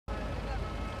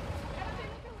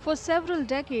For several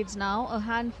decades now, a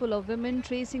handful of women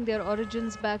tracing their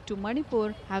origins back to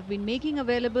Manipur have been making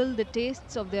available the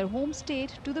tastes of their home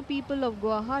state to the people of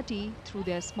Guwahati through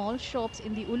their small shops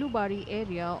in the Ulubari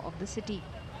area of the city.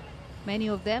 Many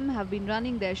of them have been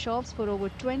running their shops for over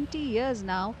 20 years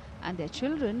now, and their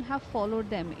children have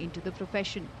followed them into the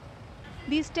profession.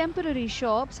 These temporary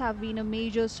shops have been a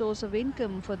major source of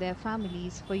income for their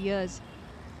families for years.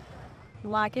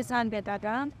 Pakistan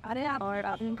Betagan, or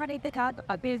Pradikakat,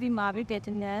 a busy Mavi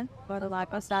Petinan, or the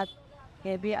Lakosat,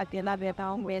 heavy Akila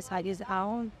Betan, where side is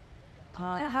own.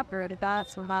 I have heard that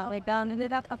from my down in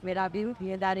the up with a view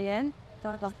here that end,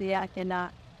 thought of the Akina,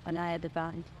 and I had the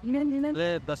band.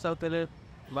 The South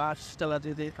Vash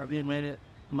Stalati, have been made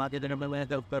market and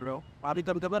a of Perro. Padi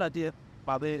come to Barati,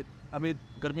 Pade, I mean,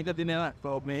 Garnica dinner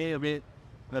for me, a bit,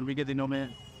 Garmica dinome,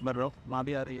 Barro,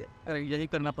 Mabia, Yahi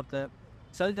Karnapata,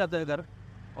 Salja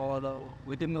or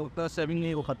within the 7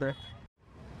 years.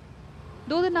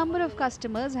 Though the number of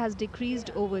customers has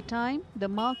decreased over time, the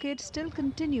market still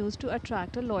continues to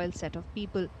attract a loyal set of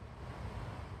people.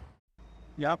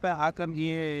 यहाँ पे आकर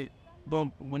ये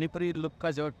वो Manipuri look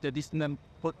का जो traditional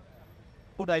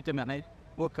food item है ना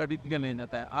वो खरीद के ले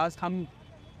जाता है। आज हम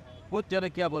बहुत ज़्यादा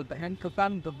क्या बोलते हैं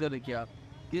दुकान तो ज़्यादा क्या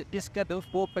इसका तो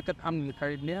 4 पैकेट हम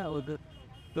खरीद लिया और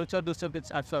 200 के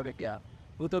 800 के क्या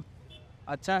वो तो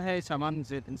अच्छा है सामान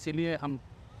से इसीलिए हम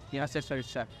यहाँ से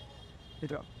खरीदते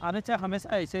हैं। आने से हमेशा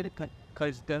ऐसे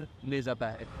खरीद कर ले जाता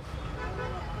है।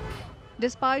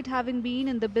 Despite having been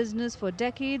in the business for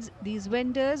decades, these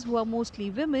vendors, who are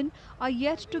mostly women, are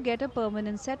yet to get a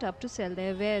permanent setup to sell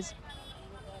their wares.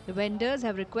 The vendors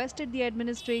have requested the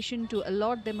administration to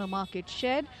allot them a market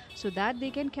shed so that they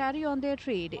can carry on their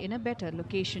trade in a better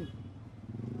location.